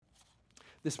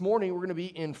This morning, we're going to be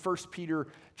in 1 Peter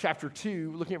chapter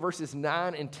 2, looking at verses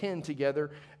 9 and 10 together,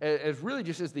 as really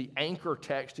just as the anchor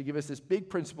text to give us this big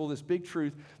principle, this big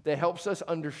truth that helps us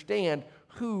understand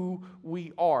who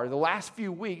we are. The last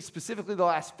few weeks, specifically the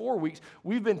last 4 weeks,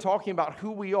 we've been talking about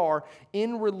who we are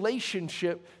in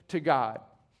relationship to God.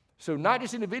 So not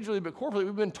just individually, but corporately,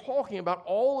 we've been talking about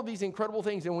all of these incredible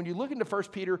things. And when you look into 1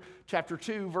 Peter chapter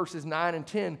 2, verses 9 and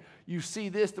 10, you see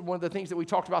this, that one of the things that we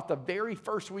talked about the very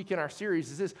first week in our series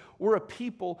is this: we're a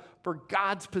people for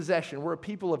God's possession. We're a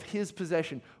people of His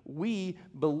possession. We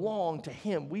belong to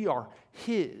Him. We are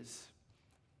His.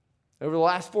 Over the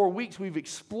last 4 weeks, we've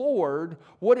explored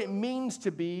what it means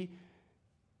to be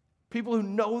people who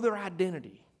know their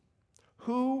identity,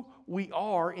 who we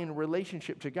are in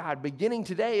relationship to God. Beginning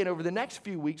today and over the next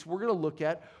few weeks, we're going to look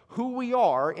at who we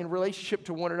are in relationship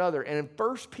to one another. And in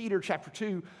 1 Peter chapter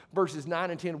 2, verses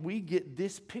 9 and 10, we get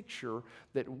this picture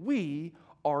that we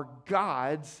are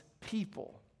God's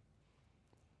people.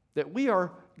 That we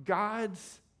are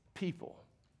God's people.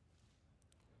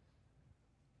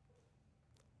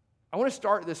 I want to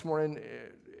start this morning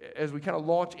as we kind of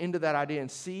launch into that idea and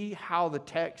see how the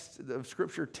text of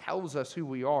Scripture tells us who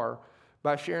we are,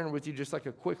 by sharing with you just like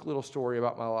a quick little story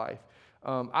about my life.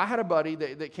 I had a buddy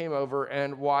that came over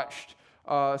and watched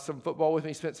some football with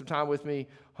me, spent some time with me,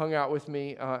 hung out with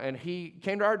me, and he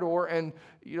came to our door, and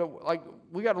like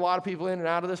we got a lot of people in and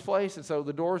out of this place, and so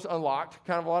the door's unlocked.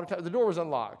 Kind of a lot of times the door was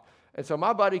unlocked, and so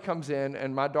my buddy comes in,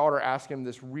 and my daughter asked him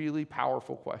this really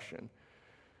powerful question.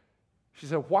 She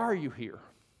said, "Why are you here?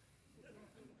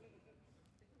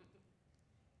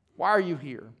 Why are you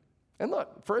here?" And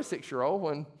look, for a 6-year-old,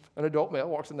 when an adult male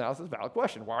walks in the house, it's a valid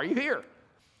question. Why are you here?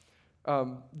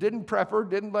 Didn't prep her,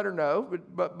 didn't let her know,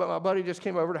 but my buddy just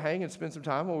came over to hang and spend some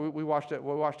time. We watched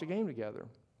a game together.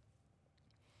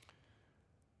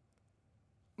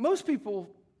 Most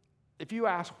people, if you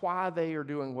ask why they are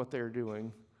doing what they're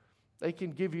doing, they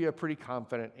can give you a pretty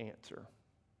confident answer.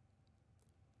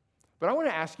 But I want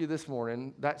to ask you this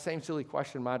morning, that same silly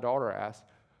question my daughter asked: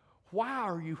 why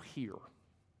are you here?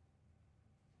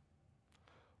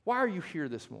 Why are you here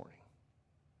this morning?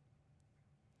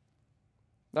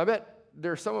 Now, I bet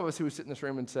there are some of us who would sit in this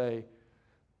room and say,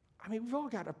 we've all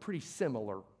got a pretty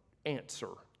similar answer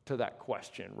to that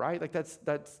question, right? Like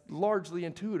that's largely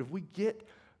intuitive. We get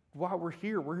why we're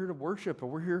here. We're here to worship, and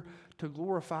we're here to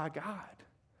glorify God.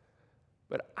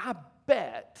 But I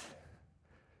bet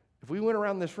if we went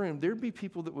around this room, there'd be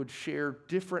people that would share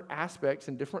different aspects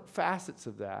and different facets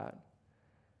of that,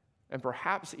 and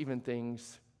perhaps even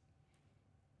things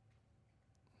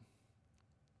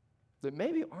that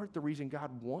maybe aren't the reason God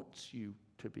wants you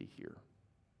to be here.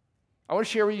 I want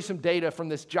to share with you some data from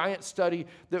this giant study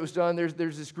that was done. There's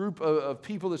this group of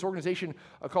people, this organization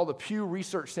called the Pew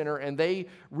Research Center, and they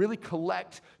really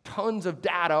collect tons of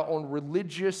data on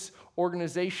religious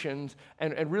organizations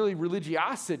and really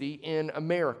religiosity in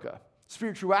America,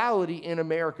 spirituality in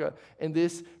America in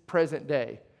this present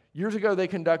day. Years ago,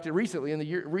 recently, in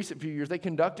the recent few years, they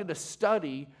conducted a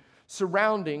study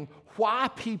surrounding why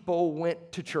people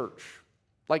went to church,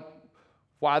 like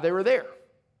why they were there.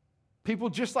 People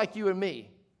just like you and me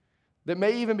that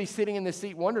may even be sitting in this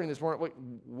seat wondering this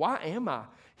morning, why am I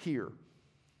here?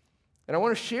 And I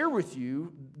want to share with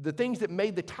you the things that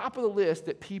made the top of the list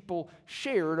that people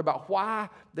shared about why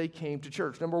they came to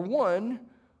church. Number one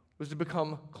was to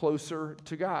become closer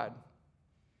to God.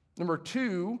 Number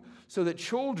two, so that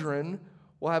children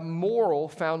will have moral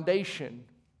foundation.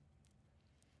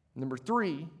 Number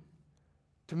three,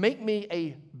 to make me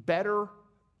a better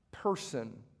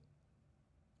person.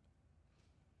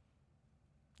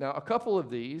 Now, a couple of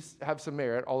these have some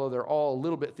merit, although they're all a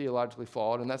little bit theologically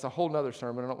flawed, and that's a whole nother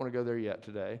sermon. I don't want to go there yet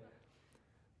today.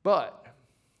 But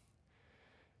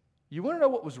you want to know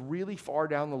what was really far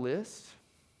down the list?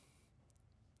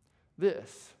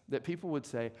 This, that people would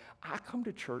say, I come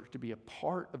to church to be a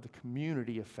part of the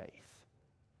community of faith.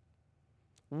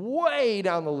 Way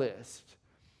down the list.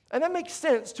 And that makes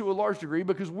sense to a large degree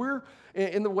because we're,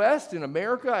 in the West, in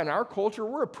America, in our culture,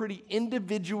 we're a pretty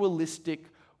individualistic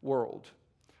world.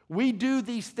 We do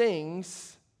these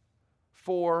things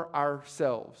for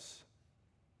ourselves.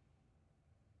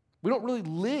 We don't really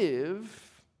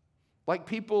live like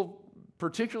people,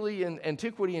 particularly in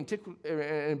antiquity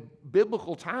and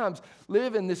biblical times,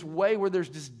 live in this way where there's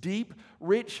this deep,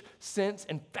 rich sense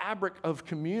and fabric of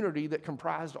community that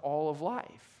comprised all of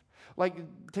life. Like,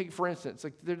 take for instance,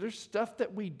 like there's stuff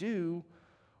that we do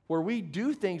where we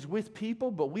do things with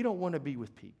people, but we don't want to be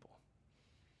with people.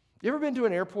 You ever been to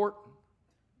an airport?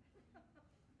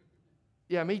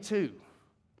 Yeah, me too.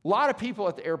 A lot of people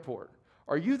at the airport.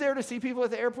 Are you there to see people at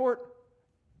the airport?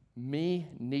 Me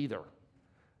neither.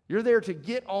 You're there to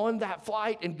get on that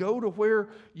flight and go to where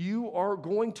you are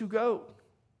going to go,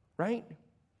 right?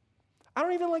 I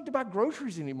don't even like to buy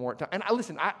groceries anymore. And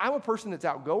listen, I'm a person that's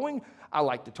outgoing. I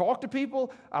like to talk to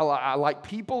people. I like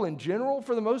people in general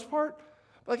for the most part.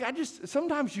 Like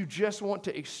sometimes you just want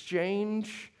to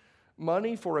exchange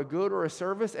money for a good or a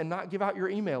service and not give out your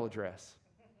email address,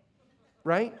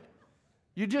 right?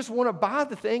 You just want to buy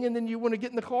the thing and then you want to get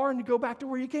in the car and you go back to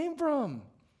where you came from.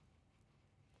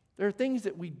 There are things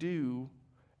that we do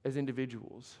as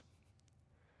individuals.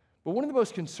 But one of the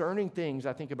most concerning things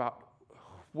I think about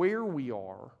where we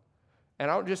are, and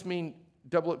I don't just mean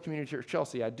Double Up Community Church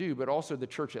Chelsea, I do, but also the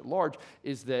church at large,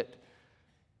 is that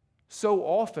so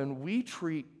often we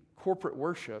treat corporate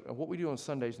worship and what we do on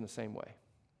Sundays in the same way.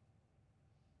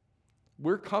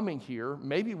 We're coming here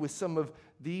maybe with some of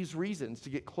these reasons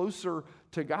to get closer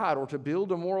to God or to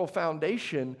build a moral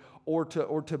foundation or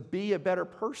to be a better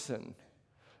person.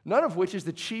 None of which is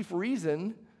the chief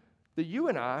reason that you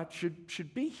and I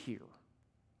should be here,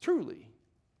 truly.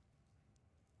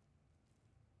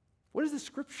 What does the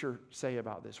Scripture say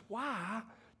about this? Why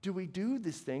do we do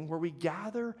this thing where we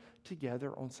gather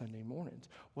together on Sunday mornings?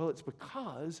 Well, it's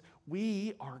because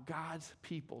we are God's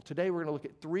people. Today we're going to look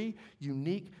at 3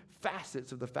 unique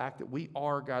facets of the fact that we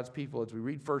are God's people as we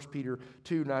read 1 Peter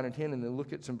 2, 9, and 10, and then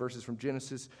look at some verses from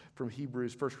Genesis, from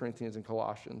Hebrews, 1 Corinthians, and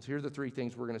Colossians. Here are the 3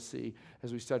 things we're going to see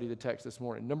as we study the text this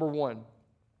morning. Number 1,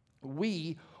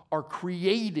 we are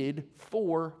created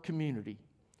for community.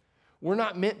 We're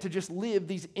not meant to just live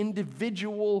these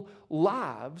individual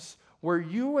lives where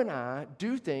you and I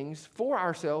do things for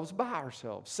ourselves, by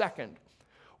ourselves. Second,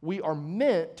 we are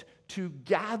meant to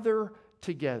gather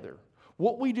together.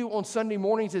 What we do on Sunday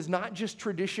mornings is not just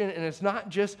tradition, and it's not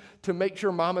just to make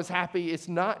sure mama's happy. It's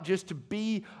not just to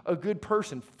be a good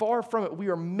person. Far from it. We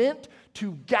are meant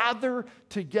to gather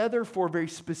together for very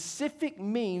specific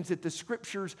means that the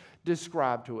Scriptures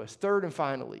describe to us. Third and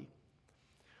finally,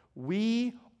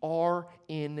 we are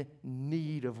in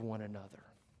need of one another.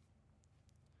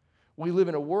 We live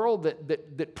in a world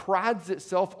that prides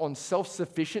itself on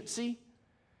self-sufficiency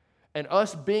and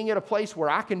us being at a place where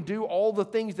I can do all the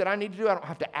things that I need to do. I don't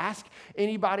have to ask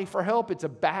anybody for help. It's a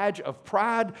badge of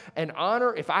pride and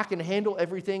honor if I can handle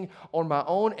everything on my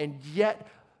own. And yet,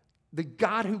 the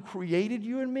God who created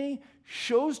you and me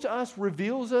shows to us,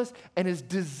 reveals us, and has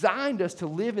designed us to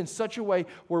live in such a way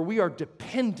where we are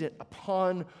dependent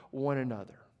upon one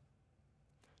another.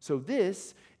 So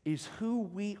this is who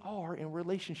we are in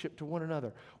relationship to one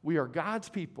another. We are God's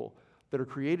people that are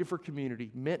created for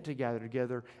community, meant to gather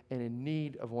together, and in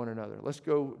need of one another. Let's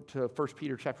go to 1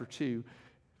 Peter chapter 2,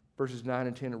 verses 9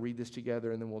 and 10, and read this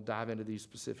together, and then we'll dive into these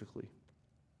specifically.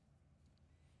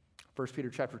 1 Peter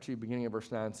chapter 2, beginning of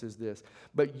verse 9, says this: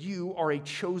 "But you are a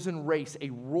chosen race, a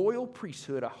royal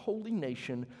priesthood, a holy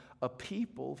nation, a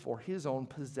people for his own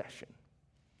possession,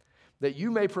 that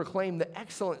you may proclaim the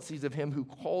excellencies of him who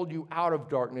called you out of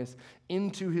darkness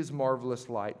into his marvelous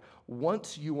light.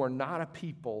 Once you were not a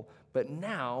people, but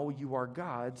now you are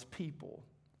God's people.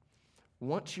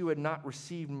 Once you had not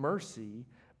received mercy,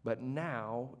 but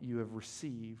now you have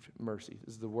received mercy."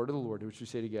 This is the word of the Lord, which we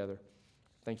say together.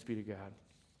 Thanks be to God.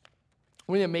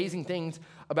 One of the amazing things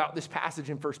about this passage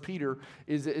in 1 Peter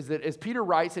is that as Peter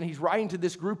writes, and he's writing to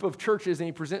this group of churches, and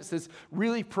he presents this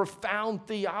really profound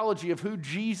theology of who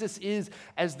Jesus is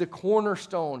as the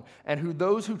cornerstone, and who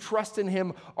those who trust in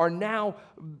him are now,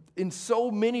 in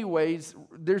so many ways,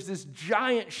 there's this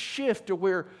giant shift to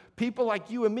where people like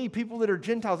you and me, people that are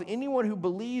Gentiles, anyone who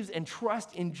believes and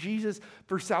trusts in Jesus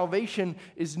for salvation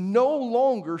is no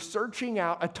longer searching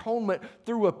out atonement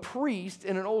through a priest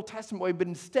in an Old Testament way, but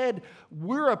instead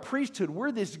we're a priesthood.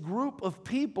 We're this group of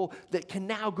people that can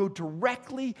now go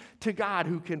directly to God,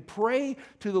 who can pray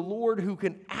to the Lord, who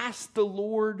can ask the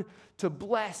Lord to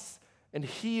bless and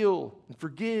heal and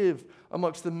forgive,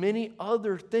 amongst the many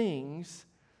other things.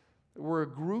 We're a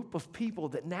group of people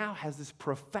that now has this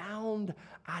profound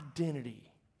identity,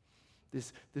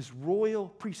 this royal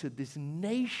priesthood, this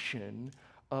nation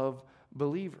of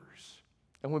believers.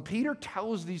 And when Peter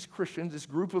tells these Christians, this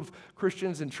group of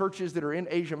Christians and churches that are in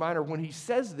Asia Minor, when he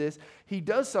says this, he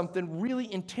does something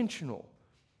really intentional.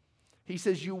 He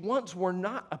says, "You once were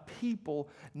not a people,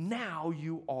 now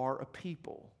you are a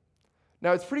people."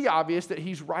 Now, it's pretty obvious that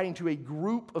he's writing to a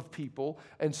group of people,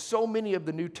 and so many of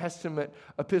the New Testament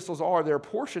epistles are. There are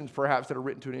portions, perhaps, that are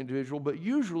written to an individual, but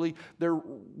usually they're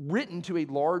written to a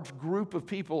large group of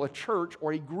people, a church,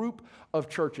 or a group of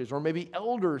churches, or maybe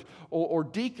elders or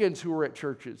deacons who are at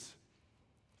churches.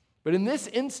 But in this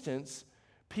instance,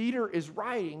 Peter is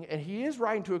writing, and he is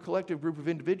writing to a collective group of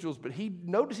individuals, but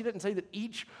notice he doesn't say that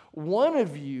each one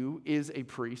of you is a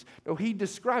priest. No, he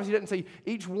doesn't say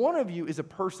each one of you is a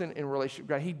person in relationship with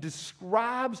God. He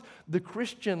describes the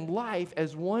Christian life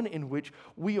as one in which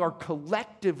we are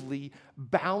collectively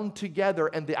bound together,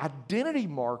 and the identity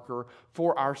marker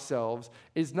for ourselves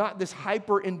is not this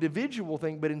hyper-individual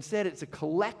thing, but instead it's a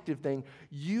collective thing.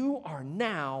 You are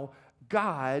now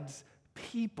God's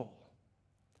people.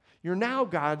 You're now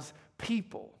God's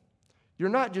people. You're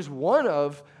not just one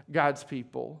of God's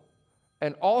people,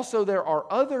 and also there are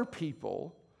other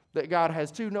people that God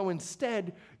has too. No,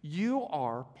 instead, you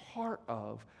are part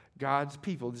of God's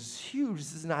people. This is huge.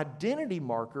 This is an identity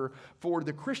marker for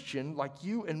the Christian like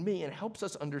you and me, and helps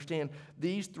us understand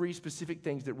these three specific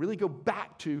things that really go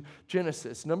back to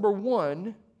Genesis. Number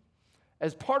one,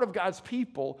 as part of God's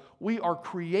people, we are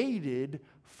created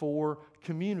for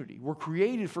community. We're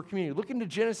created for community. Look into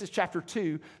Genesis chapter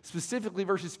 2, specifically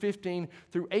verses 15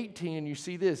 through 18, and you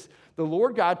see this. The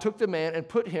Lord God took the man and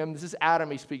put him, this is Adam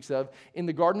he speaks of, in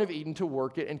the Garden of Eden to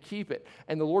work it and keep it.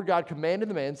 And the Lord God commanded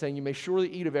the man, saying, you may surely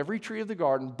eat of every tree of the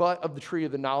garden, but of the tree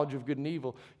of the knowledge of good and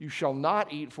evil you shall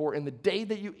not eat, for in the day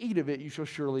that you eat of it you shall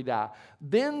surely die.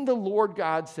 Then the Lord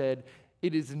God said,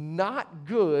 it is not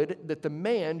good that the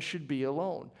man should be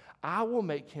alone. I will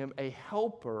make him a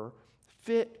helper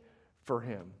fit for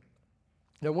him.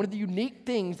 Now, one of the unique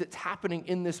things that's happening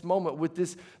in this moment with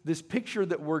this picture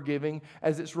that we're giving,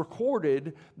 as it's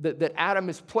recorded, that Adam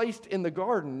is placed in the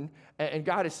garden, and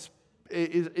God is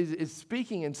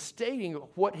speaking and stating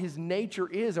what his nature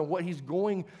is and what he's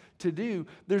going to do.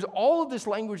 There's all of this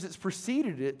language that's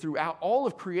preceded it throughout all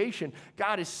of creation.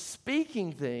 God is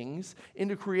speaking things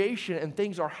into creation, and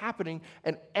things are happening,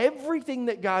 and everything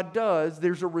that God does,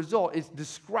 there's a result. It's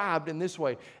described in this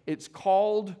way. It's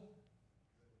called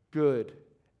good.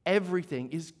 Everything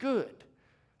is good.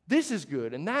 This is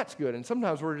good, and that's good. And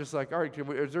sometimes we're just like, all right,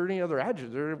 is there any other adjective?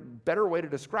 Is there a better way to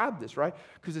describe this, right?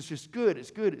 Because it's just good,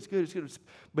 it's good, it's good, it's good.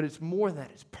 But it's more than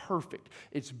that. It's perfect.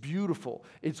 It's beautiful.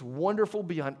 It's wonderful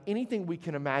beyond anything we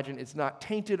can imagine. It's not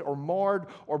tainted or marred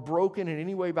or broken in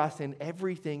any way by sin.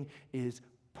 Everything is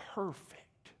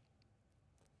perfect.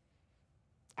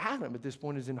 Adam, at this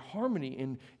point, is in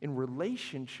harmony, in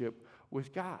relationship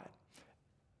with God.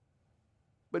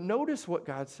 But notice what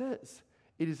God says.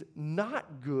 It is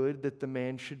not good that the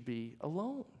man should be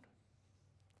alone.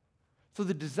 So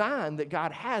the design that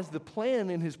God has, the plan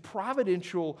in his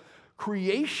providential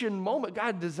creation moment,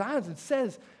 God designs and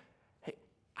says, hey,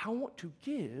 I want to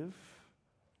give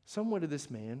someone to this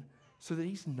man so that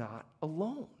he's not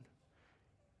alone.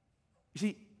 You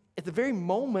see, at the very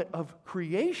moment of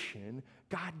creation,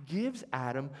 God gives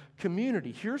Adam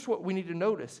community. Here's what we need to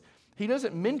notice. He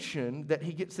doesn't mention that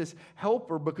he gets this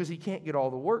helper because he can't get all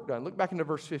the work done. Look back into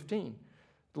verse 15.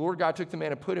 The Lord God took the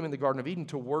man and put him in the Garden of Eden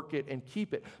to work it and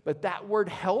keep it. But that word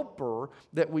helper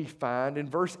that we find in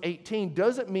verse 18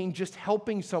 doesn't mean just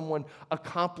helping someone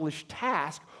accomplish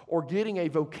task or getting a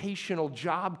vocational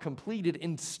job completed.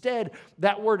 Instead,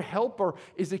 that word helper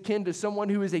is akin to someone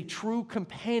who is a true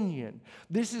companion.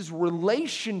 This is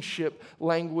relationship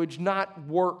language, not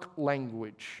work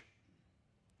language.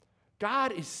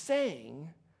 God is saying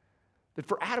that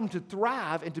for Adam to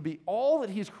thrive and to be all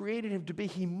that he has created him to be,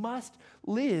 he must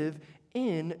live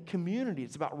in community.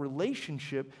 It's about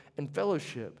relationship and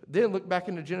fellowship. Then look back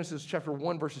into Genesis chapter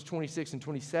 1, verses 26 and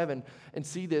 27, and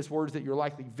see this, words that you're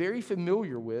likely very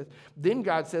familiar with. Then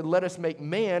God said, let us make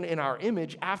man in our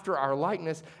image, after our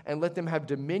likeness, and let them have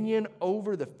dominion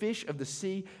over the fish of the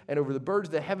sea, and over the birds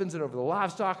of the heavens, and over the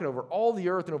livestock, and over all the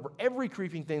earth, and over every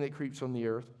creeping thing that creeps on the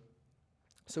earth.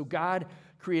 So God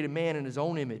created man in his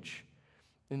own image.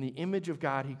 In the image of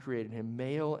God, he created him,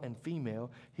 male and female,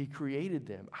 he created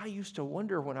them. I used to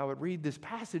wonder when I would read this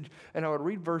passage and I would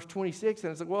read verse 26,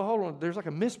 and it's like, well, hold on, there's like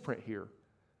a misprint here.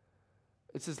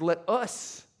 It says, let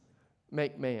us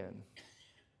make man.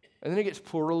 And then it gets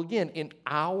plural again, in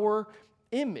our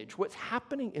image. What's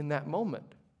happening in that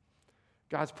moment?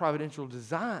 God's providential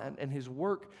design and his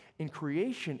work in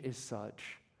creation is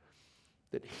such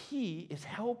that he is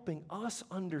helping us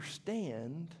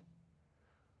understand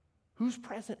who's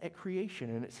present at creation,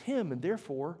 and it's him, and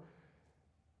therefore,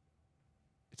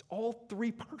 it's all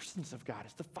three persons of God.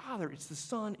 It's the Father, it's the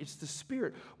Son, it's the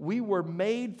Spirit. We were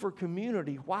made for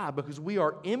community. Why? Because we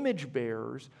are image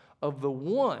bearers of the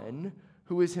one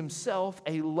who is himself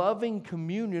a loving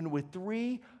communion with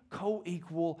three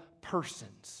co-equal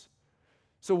persons.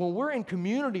 So when we're in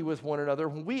community with one another,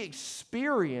 when we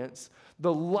experience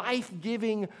the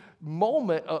life-giving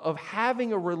moment of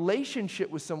having a relationship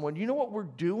with someone, you know what we're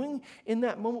doing in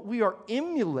that moment? We are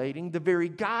emulating the very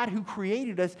God who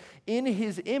created us in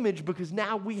his image, because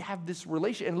now we have this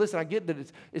relation. And listen, I get that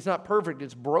it's not perfect,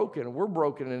 it's broken. We're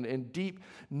broken and in deep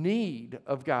need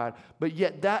of God. But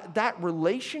yet that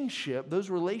relationship, those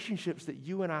relationships that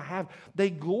you and I have, they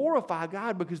glorify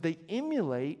God because they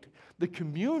emulate the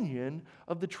communion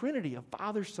of the Trinity, of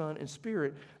Father, Son, and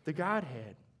Spirit, the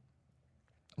Godhead.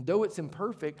 Though it's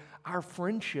imperfect, our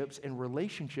friendships and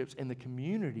relationships and the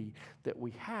community that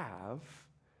we have,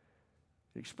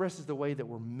 it expresses the way that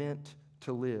we're meant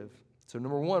to live. So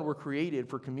number one, we're created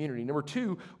for community. Number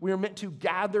two, we are meant to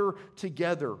gather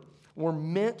together. We're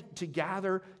meant to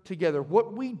gather together.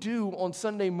 What we do on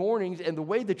Sunday mornings and the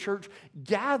way the church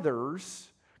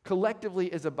gathers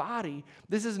collectively as a body,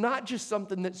 this is not just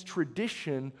something that's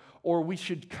tradition or we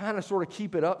should kind of sort of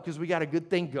keep it up because we got a good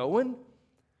thing going.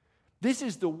 This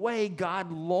is the way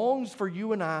God longs for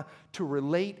you and I to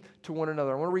relate to one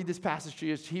another. I want to read this passage to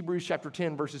you. It's Hebrews chapter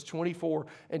 10, verses 24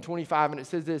 and 25, and it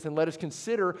says this, "And let us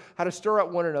consider how to stir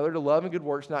up one another to love and good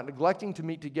works, not neglecting to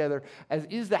meet together, as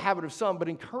is the habit of some, but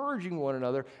encouraging one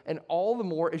another, and all the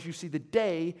more as you see the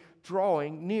day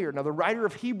drawing near." Now, the writer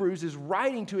of Hebrews is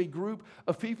writing to a group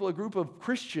of people, a group of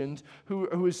Christians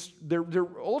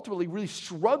they're ultimately really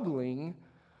struggling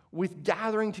with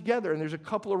gathering together. And there's a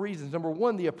couple of reasons. Number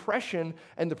one, the oppression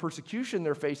and the persecution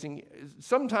they're facing,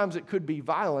 sometimes it could be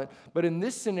violent, but in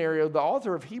this scenario, the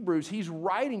author of Hebrews, he's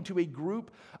writing to a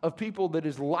group of people that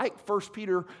is like 1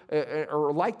 Peter,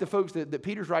 or like the folks that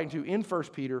Peter's writing to in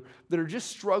 1 Peter, that are just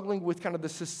struggling with kind of the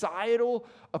societal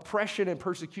oppression and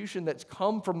persecution that's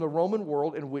come from the Roman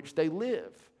world in which they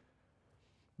live.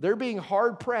 They're being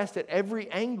hard-pressed at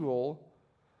every angle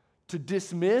to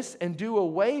dismiss and do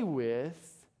away with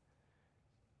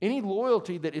any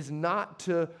loyalty that is not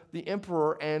to the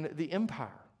emperor and the empire.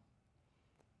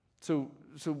 So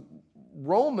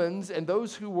Romans and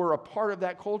those who were a part of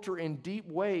that culture in deep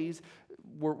ways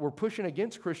were pushing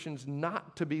against Christians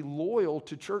not to be loyal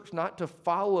to church, not to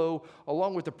follow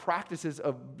along with the practices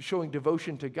of showing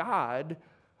devotion to God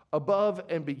above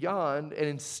and beyond and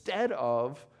instead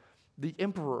of the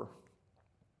emperor.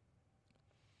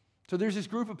 So there's this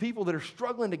group of people that are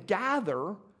struggling to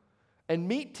gather and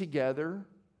meet together.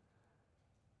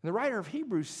 And the writer of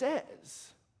Hebrews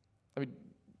says,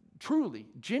 truly,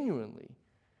 genuinely,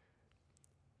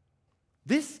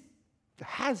 this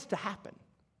has to happen.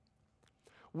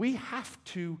 We have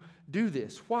to do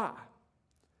this. Why?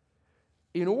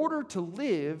 In order to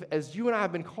live as you and I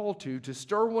have been called to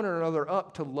stir one another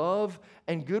up to love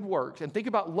and good works. And think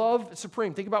about love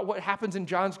supreme. Think about what happens in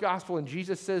John's gospel, and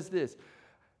Jesus says this,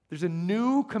 "There's a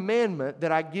new commandment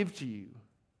that I give to you."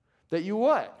 That you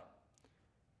what?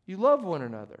 You love one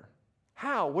another.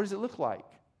 How? What does it look like?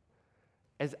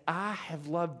 As I have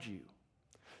loved you.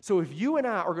 So if you and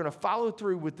I are going to follow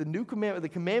through with the new commandment, the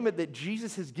commandment that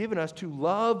Jesus has given us to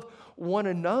love one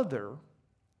another,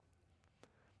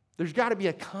 there's got to be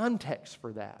a context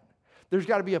for that. There's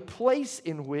got to be a place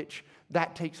in which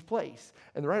that takes place.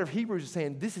 And the writer of Hebrews is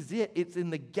saying, this is it. It's in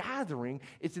the gathering.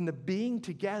 It's in the being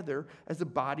together as the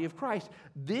body of Christ.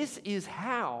 This is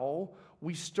how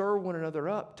we stir one another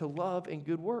up to love and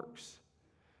good works.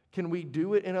 Can we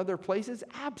do it in other places?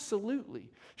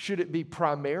 Absolutely. Should it be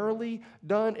primarily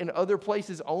done in other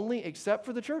places only except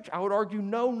for the church? I would argue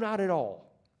no, not at all.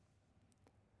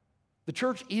 The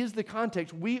church is the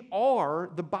context. We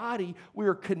are the body. We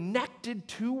are connected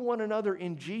to one another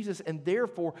in Jesus and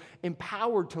therefore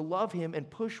empowered to love him and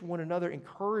push one another,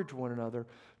 encourage one another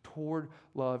toward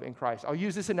love in Christ. I'll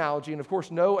use this analogy, and of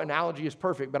course, no analogy is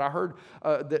perfect, but I heard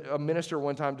a minister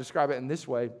one time describe it in this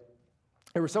way.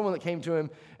 There was someone that came to him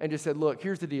and just said, look,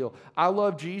 here's the deal. I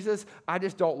love Jesus. I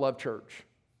just don't love church.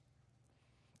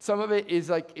 Some of it is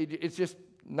like, it's just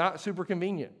not super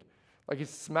convenient. Like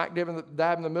it's smack dab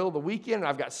in the middle of the weekend, and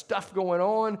I've got stuff going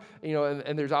on,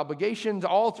 and there's obligations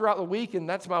all throughout the week, and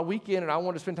that's my weekend, and I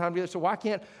want to spend time together. So why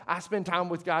can't I spend time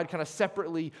with God kind of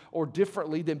separately or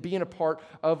differently than being a part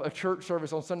of a church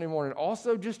service on Sunday morning?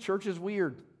 Also, just church is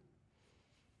weird.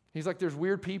 He's like, there's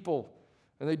weird people,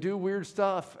 and they do weird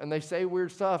stuff, and they say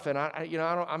weird stuff, and I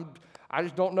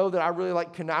just don't know that I really I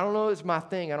don't know it's my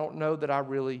thing. I don't know that I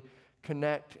really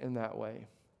connect in that way.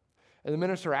 And the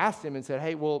minister asked him and said,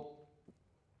 hey, well,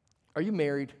 are you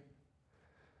married?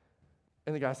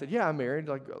 And the guy said, yeah, I'm married.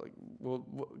 Well,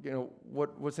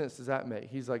 what sense does that make?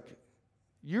 He's like,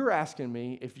 you're asking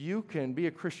me if you can be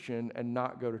a Christian and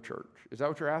not go to church. Is that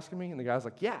what you're asking me? And the guy's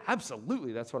like, yeah,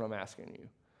 absolutely. That's what I'm asking you.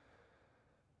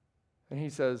 And he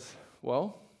says,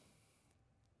 well,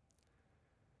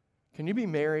 can you be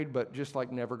married but just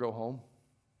never go home?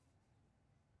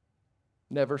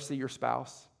 Never see your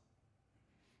spouse.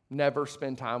 Never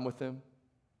spend time with them.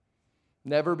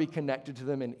 Never be connected to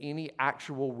them in any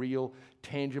actual, real,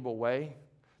 tangible way.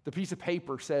 The piece of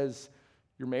paper says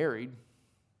you're married,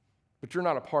 but you're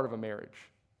not a part of a marriage.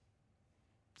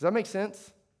 Does that make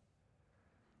sense?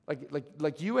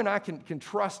 Like you and I can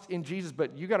trust in Jesus,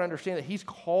 but you got to understand that he's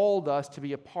called us to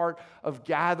be a part of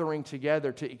gathering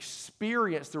together, to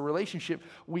experience the relationship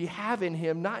we have in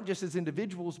him, not just as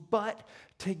individuals, but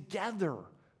together.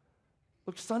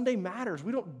 Look, Sunday matters.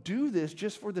 We don't do this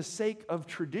just for the sake of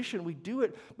tradition. We do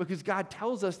it because God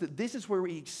tells us that this is where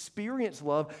we experience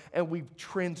love and we're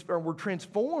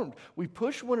transformed. We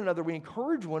push one another, we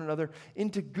encourage one another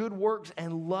into good works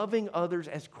and loving others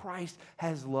as Christ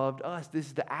has loved us. This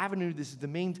is the avenue, this is the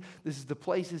means, this is the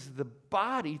place, this is the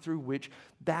body through which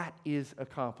that is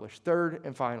accomplished. Third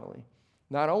and finally,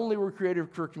 not only were we created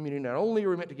for community, not only are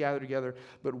we meant to gather together,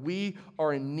 but we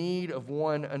are in need of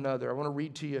one another. I want to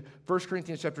read to you 1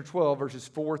 Corinthians chapter 12, verses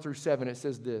 4 through 7. It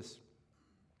says this.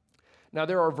 Now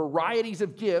there are varieties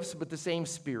of gifts, but the same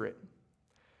Spirit.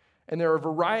 And there are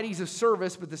varieties of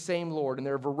service, but the same Lord. And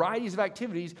there are varieties of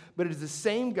activities, but it is the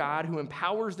same God who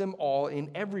empowers them all in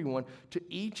everyone. To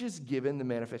each is given the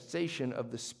manifestation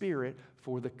of the Spirit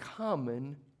for the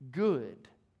common good.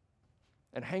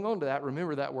 And hang on to that.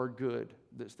 Remember that word good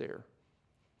that's there.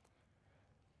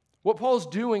 What Paul's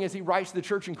doing as he writes to the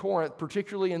church in Corinth,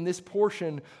 particularly in this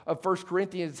portion of 1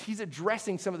 Corinthians, he's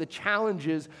addressing some of the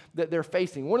challenges that they're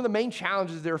facing. One of the main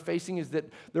challenges they're facing is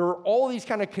that there are all these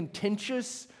kind of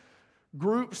contentious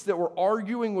groups that were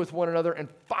arguing with one another and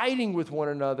fighting with one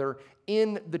another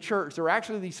in the church. There were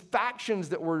actually these factions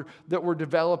that were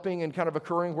developing and kind of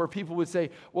occurring where people would say,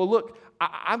 well, look,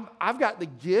 I've got the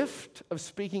gift of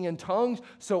speaking in tongues,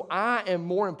 so I am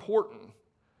more important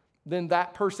than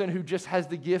that person who just has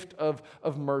the gift of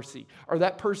mercy, or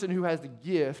that person who has the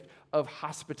gift of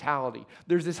hospitality.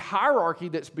 There's this hierarchy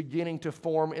that's beginning to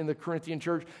form in the Corinthian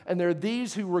church, and there are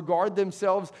these who regard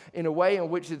themselves in a way in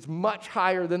which it's much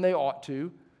higher than they ought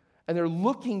to, and they're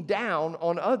looking down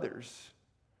on others.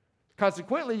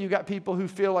 Consequently, you got people who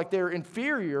feel like they're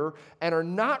inferior and are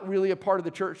not really a part of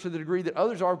the church to the degree that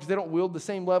others are because they don't wield the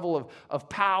same level of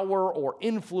power or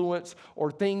influence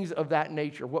or things of that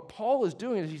nature. What Paul is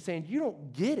doing is he's saying, you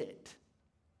don't get it.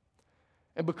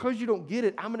 And because you don't get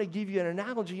it, I'm going to give you an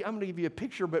analogy, I'm going to give you a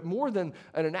picture, but more than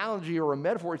an analogy or a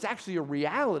metaphor, it's actually a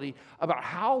reality about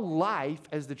how life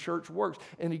as the church works.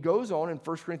 And he goes on in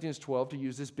 1 Corinthians 12 to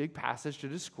use this big passage to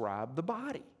describe the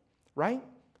body, right?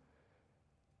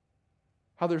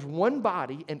 How there's one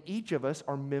body and each of us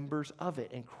are members of it,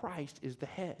 and Christ is the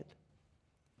head.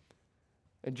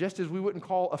 And just as we wouldn't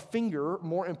call a finger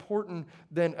more important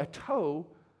than a toe,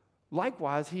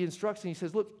 likewise, he instructs and he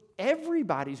says, look,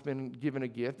 everybody's been given a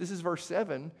gift. This is verse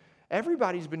 7.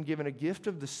 Everybody's been given a gift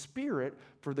of the Spirit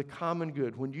for the common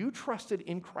good. When you trusted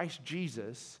in Christ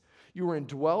Jesus, you were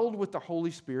indwelled with the Holy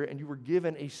Spirit and you were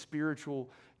given a spiritual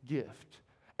gift.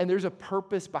 And there's a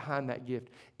purpose behind that gift.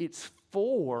 It's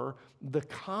for the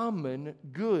common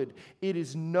good. It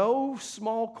is no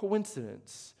small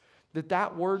coincidence that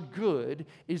that word good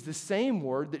is the same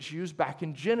word that's used back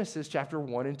in Genesis chapter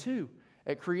 1 and 2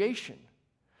 at creation.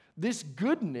 This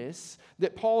goodness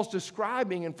that Paul's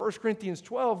describing in 1 Corinthians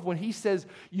 12 when he says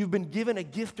you've been given a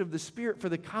gift of the Spirit for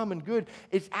the common good,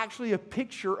 it's actually a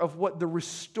picture of what the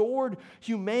restored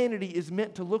humanity is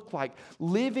meant to look like.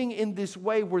 Living in this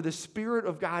way where the Spirit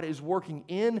of God is working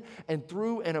in and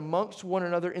through and amongst one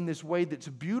another in this way that's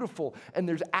beautiful. And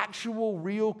there's actual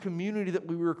real community that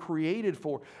we were created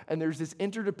for. And there's this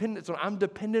interdependence. So I'm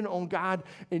dependent on God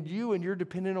and you, and you're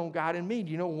dependent on God and me.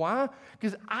 Do you know why?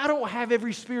 Because I don't have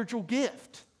every spiritual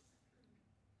gift.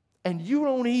 And you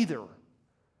don't either.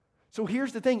 So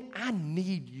here's the thing. I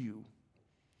need you.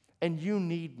 And you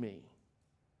need me.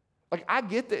 Like, I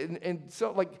get that. And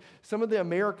so, like, some of the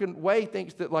American way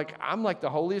thinks that, like, I'm like the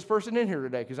holiest person in here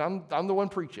today because I'm the one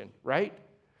preaching, right?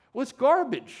 Well, it's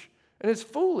garbage. And it's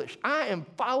foolish. I am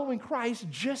following Christ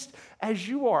just as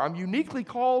you are. I'm uniquely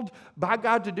called by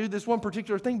God to do this one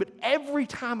particular thing, but every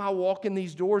time I walk in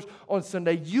these doors on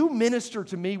Sunday, you minister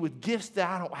to me with gifts that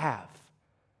I don't have.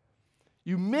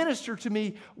 You minister to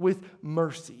me with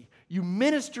mercy. You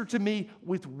minister to me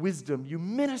with wisdom. You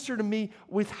minister to me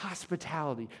with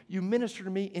hospitality. You minister to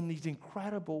me in these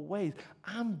incredible ways.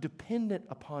 I'm dependent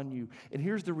upon you. And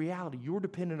here's the reality. You're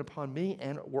dependent upon me,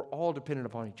 and we're all dependent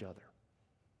upon each other.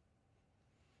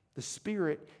 The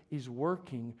Spirit is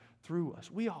working through us.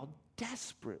 We all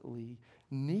desperately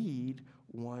need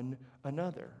one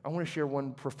another. I want to share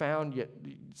one profound yet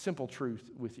simple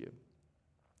truth with you.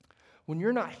 When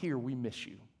you're not here, we miss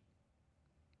you.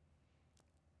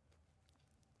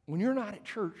 when you're not at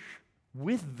church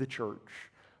with the church,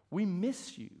 we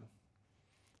miss you.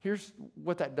 Here's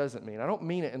what that doesn't mean. I don't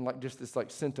mean it in like just this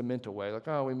like sentimental way, like,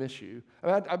 oh, we miss you.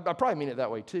 I probably mean it that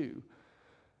way too.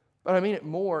 But I mean it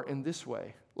more in this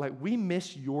way. Like, we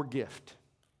miss your gift.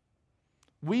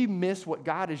 We miss what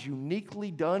God has uniquely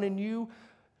done in you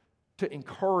to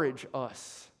encourage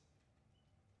us,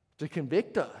 to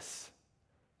convict us,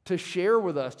 to share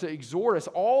with us, to exhort us,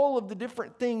 all of the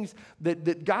different things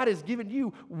that God has given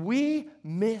you. We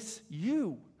miss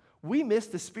you. We miss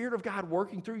the Spirit of God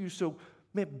working through you. So,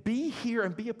 man, be here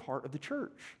and be a part of the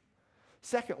church.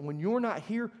 Second, when you're not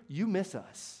here, you miss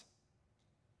us.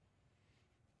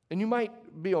 And you might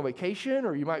be on vacation,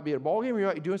 or you might be at a ball game, or you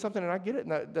might be doing something, and I get it,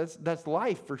 and that's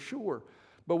life for sure.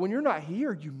 But when you're not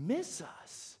here, you miss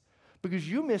us, because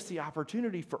you miss the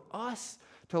opportunity for us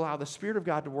to allow the Spirit of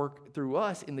God to work through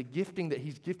us in the gifting that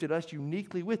He's gifted us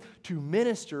uniquely with to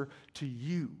minister to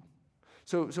you.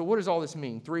 So what does all this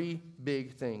mean? 3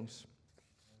 big things.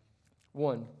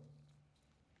 1,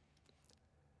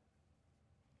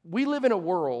 we live in a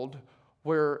world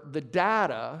where the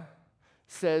data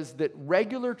says that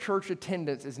regular church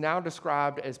attendance is now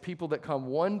described as people that come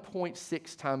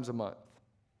 1.6 times a month.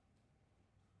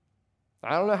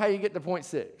 I don't know how you get to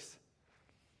 0.6.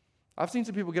 I've seen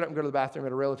some people get up and go to the bathroom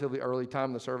at a relatively early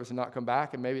time in the service and not come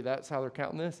back, and maybe that's how they're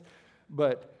counting this.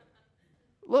 But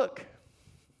look,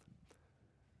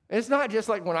 it's not just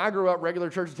like when I grew up, regular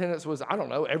church attendance was, I don't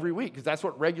know, every week, because that's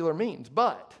what regular means.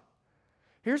 But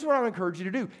here's what I would encourage you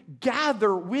to do.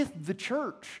 Gather with the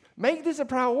church. Make this a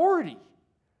priority.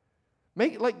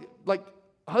 Make it like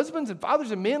husbands and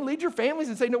fathers and men, lead your families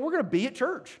and say, no, we're going to be at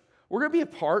church. We're going to be a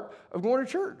part of going to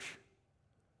church.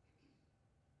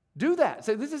 Do that.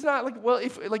 Say, this is not like, well,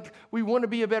 if like we want to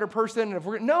be a better person, and if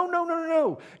we're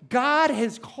no. God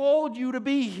has called you to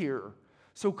be here.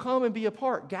 So come and be a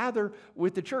part. Gather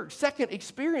with the church. Second,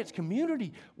 experience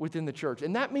community within the church.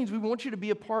 And that means we want you to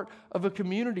be a part of a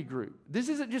community group. This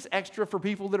isn't just extra for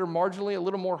people that are marginally a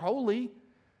little more holy.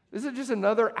 This is just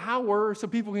another hour so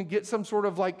people can get some sort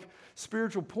of like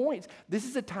spiritual points. This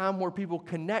is a time where people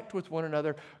connect with one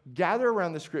another, gather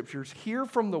around the scriptures, hear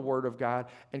from the word of God,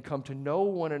 and come to know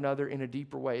one another in a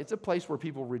deeper way. It's a place where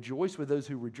people rejoice with those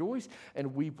who rejoice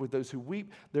and weep with those who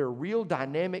weep. There are real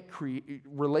dynamic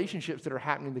relationships that are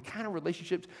happening, the kind of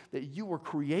relationships that you were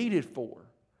created for.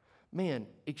 Man,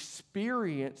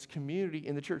 experience community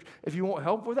in the church. If you want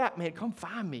help with that, man, come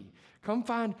find me. Come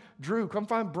find Drew. Come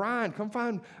find Brian. Come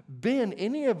find Ben,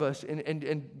 any of us,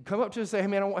 and come up to us and say, hey,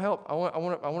 man, I want help. I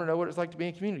want to know what it's like to be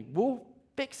in community. We'll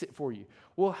fix it for you.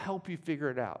 We'll help you figure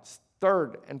it out.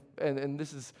 Third, and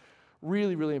this is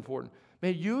really, really important,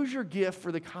 man, use your gift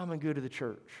for the common good of the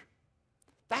church.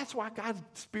 That's why God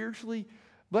spiritually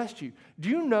blessed you. Do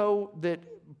you know that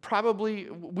probably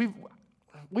we've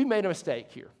made a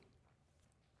mistake here?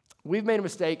 We've made a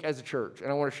mistake as a church,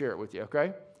 and I want to share it with you,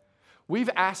 okay?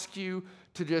 We've asked you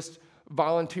to just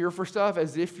volunteer for stuff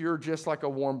as if you're just like a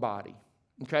warm body,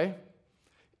 okay?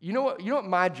 You know what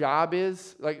my job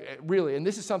is? Like, really, and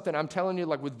this is something I'm telling you,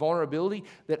 like with vulnerability,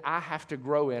 that I have to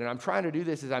grow in. And I'm trying to do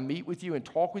this as I meet with you and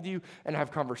talk with you and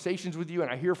have conversations with you, and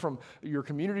I hear from your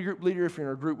community group leader if you're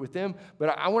in a group with them. But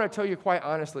I want to tell you quite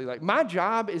honestly, like, my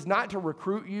job is not to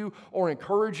recruit you or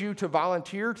encourage you to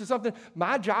volunteer to something.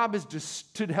 My job is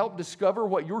just to help discover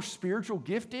what your spiritual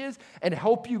gift is and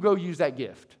help you go use that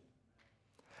gift.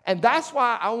 And that's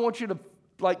why I want you to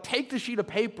like take the sheet of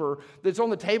paper that's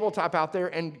on the tabletop out there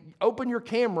and open your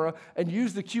camera and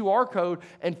use the QR code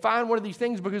and find one of these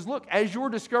things, because look, as you're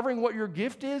discovering what your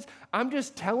gift is, I'm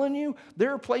just telling you,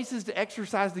 there are places to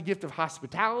exercise the gift of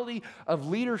hospitality, of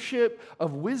leadership,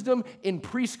 of wisdom in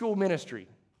preschool ministry,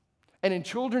 and in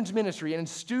children's ministry, and in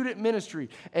student ministry,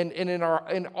 and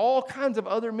in all kinds of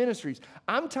other ministries.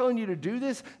 I'm telling you to do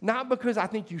this, not because I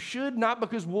think you should, not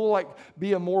because we'll like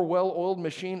be a more well-oiled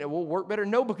machine and we'll work better.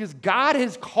 No, because God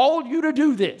has called you to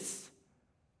do this.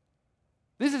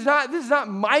 This is not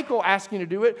Michael asking you to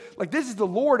do it. Like, this is the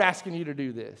Lord asking you to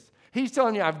do this. He's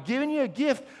telling you, I've given you a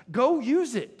gift. Go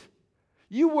use it.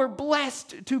 You were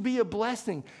blessed to be a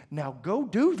blessing. Now go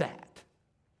do that.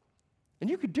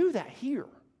 And you could do that here.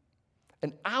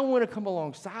 And I want to come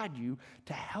alongside you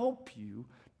to help you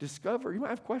discover. You might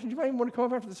have questions. You might even want to come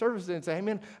up after the service and say, hey,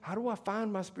 man, how do I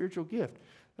find my spiritual gift?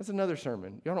 That's another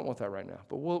sermon. Y'all don't want that right now,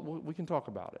 but we can talk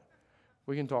about it.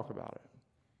 We can talk about it.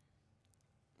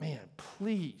 Man,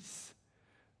 please,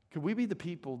 could we be the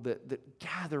people that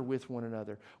gather with one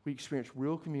another? We experience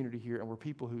real community here, and we're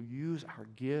people who use our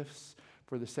gifts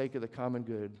for the sake of the common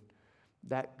good,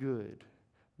 that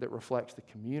reflects the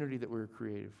community that we were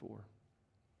created for.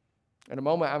 In a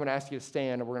moment, I'm going to ask you to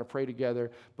stand, and we're going to pray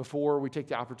together before we take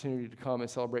the opportunity to come and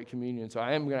celebrate communion. So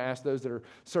I am going to ask those that are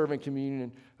serving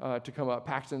communion to come up.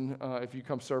 Paxton, if you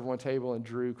come serve one table, and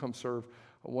Drew, come serve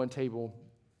one table.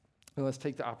 And let's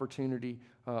take the opportunity,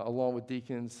 along with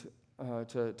deacons,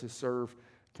 to serve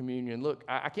communion. Look,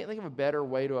 I can't think of a better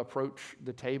way to approach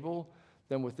the table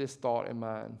than with this thought in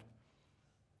mind.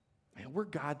 Man, we're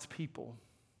God's people.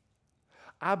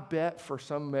 I bet for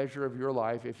some measure of your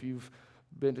life, if you've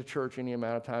been to church any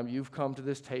amount of time, you've come to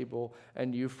this table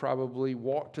and you've probably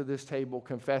walked to this table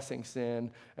confessing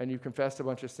sin, and you've confessed a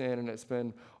bunch of sin, and it's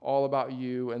been all about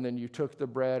you, and then you took the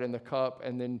bread and the cup,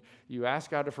 and then you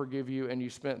asked God to forgive you, and you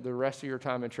spent the rest of your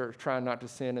time in church trying not to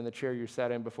sin in the chair you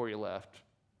sat in before you left.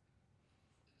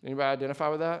 Anybody identify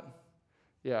with that?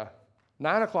 Yeah.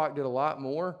 9 o'clock did a lot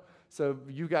more, so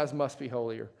you guys must be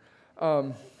holier.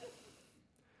 But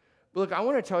look, I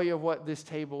want to tell you what this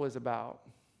table is about.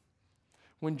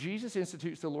 When Jesus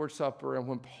institutes the Lord's Supper, and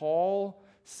when Paul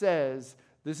says,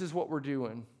 this is what we're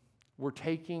doing, we're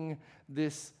taking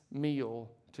this meal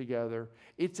together,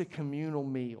 it's a communal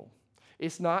meal.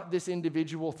 It's not this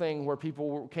individual thing where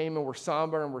people came and were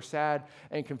somber and were sad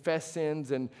and confessed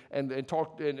sins and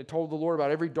talked and told the Lord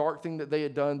about every dark thing that they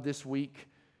had done this week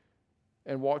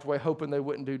and walked away hoping they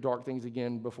wouldn't do dark things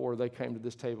again before they came to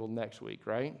this table next week,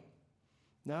 right?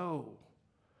 No.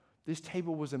 This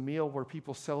table was a meal where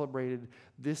people celebrated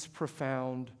this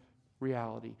profound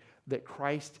reality, that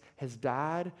Christ has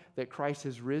died, that Christ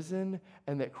has risen,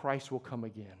 and that Christ will come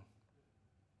again.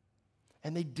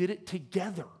 And they did it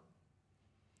together.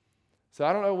 So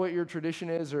I don't know what your tradition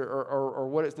is or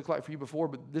what it's looked like for you before,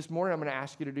 but this morning I'm going to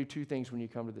ask you to do two things when you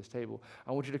come to this table.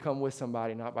 I want you to come with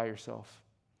somebody, not by yourself.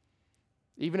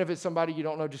 Even if it's somebody you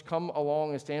don't know, just come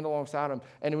along and stand alongside them.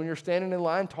 And when you're standing in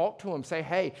line, talk to them. Say,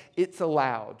 hey, it's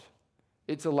allowed.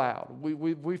 It's allowed.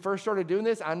 We first started doing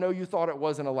this, I know you thought it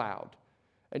wasn't allowed.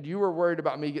 And you were worried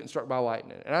about me getting struck by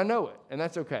lightning. And I know it, and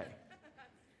that's okay.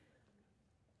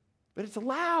 But it's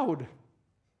allowed.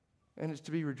 And it's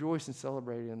to be rejoiced and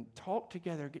celebrated and talk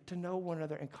together, get to know one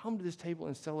another, and come to this table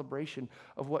in celebration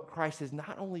of what Christ has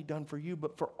not only done for you,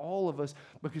 but for all of us,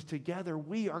 because together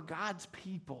we are God's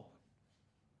people.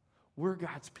 We're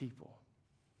God's people.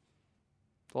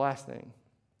 The last thing.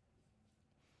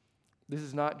 This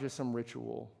is not just some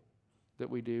ritual that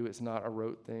we do. It's not a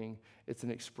rote thing. It's an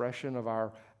expression of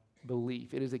our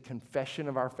belief. It is a confession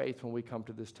of our faith when we come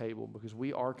to this table, because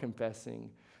we are confessing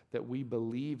that we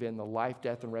believe in the life,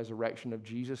 death, and resurrection of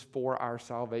Jesus for our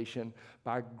salvation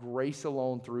by grace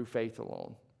alone, through faith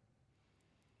alone.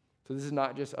 So this is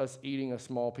not just us eating a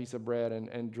small piece of bread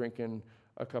and drinking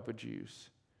a cup of juice.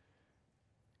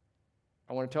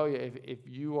 I want to tell you, if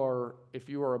you are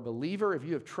a believer, if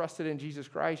you have trusted in Jesus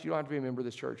Christ, you don't have to be a member of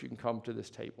this church. You can come to this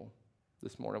table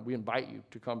this morning. We invite you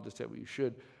to come to this table. You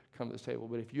should come to this table.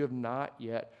 But if you have not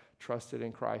yet trusted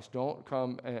in Christ, don't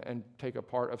come and take a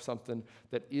part of something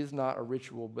that is not a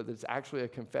ritual, but that's actually a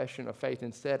confession of faith.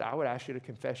 Instead, I would ask you to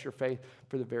confess your faith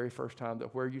for the very first time,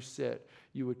 that where you sit,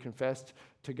 you would confess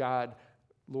to God,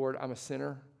 Lord, I'm a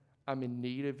sinner. I'm in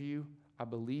need of you. I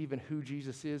believe in who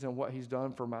Jesus is and what he's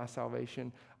done for my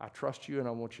salvation. I trust you, and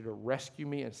I want you to rescue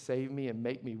me and save me and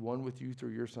make me one with you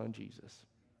through your son, Jesus.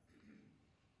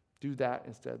 Do that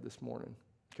instead this morning,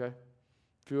 okay?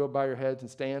 If you will, bow your heads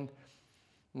and stand,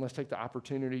 and let's take the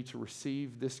opportunity to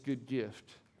receive this good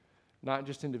gift, not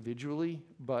just individually,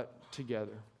 but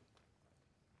together.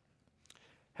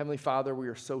 Heavenly Father, we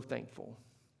are so thankful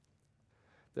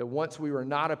that once we were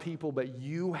not a people, but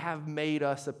you have made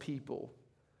us a people.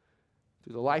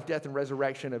 Through the life, death, and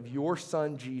resurrection of your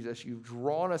Son, Jesus, you've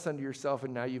drawn us unto yourself,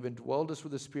 and now you've indwelled us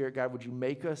with the Spirit. God, would you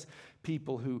make us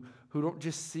people who don't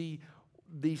just see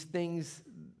these things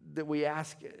that we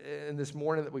ask in this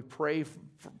morning, that we pray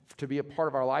to be a part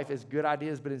of our life as good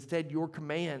ideas, but instead your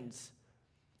commands,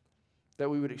 that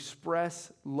we would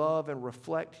express, love, and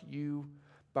reflect you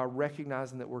by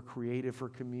recognizing that we're created for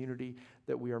community,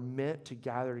 that we are meant to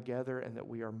gather together, and that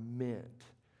we are meant,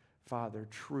 Father,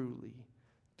 truly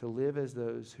to live as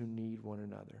those who need one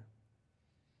another.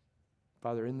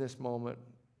 Father, in this moment,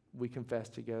 we confess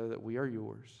together that we are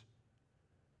yours,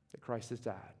 that Christ has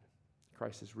died,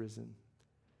 Christ has risen.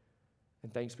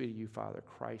 And thanks be to you, Father,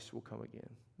 Christ will come again.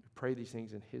 We pray these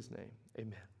things in his name.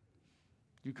 Amen.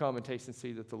 You come and taste and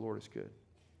see that the Lord is good.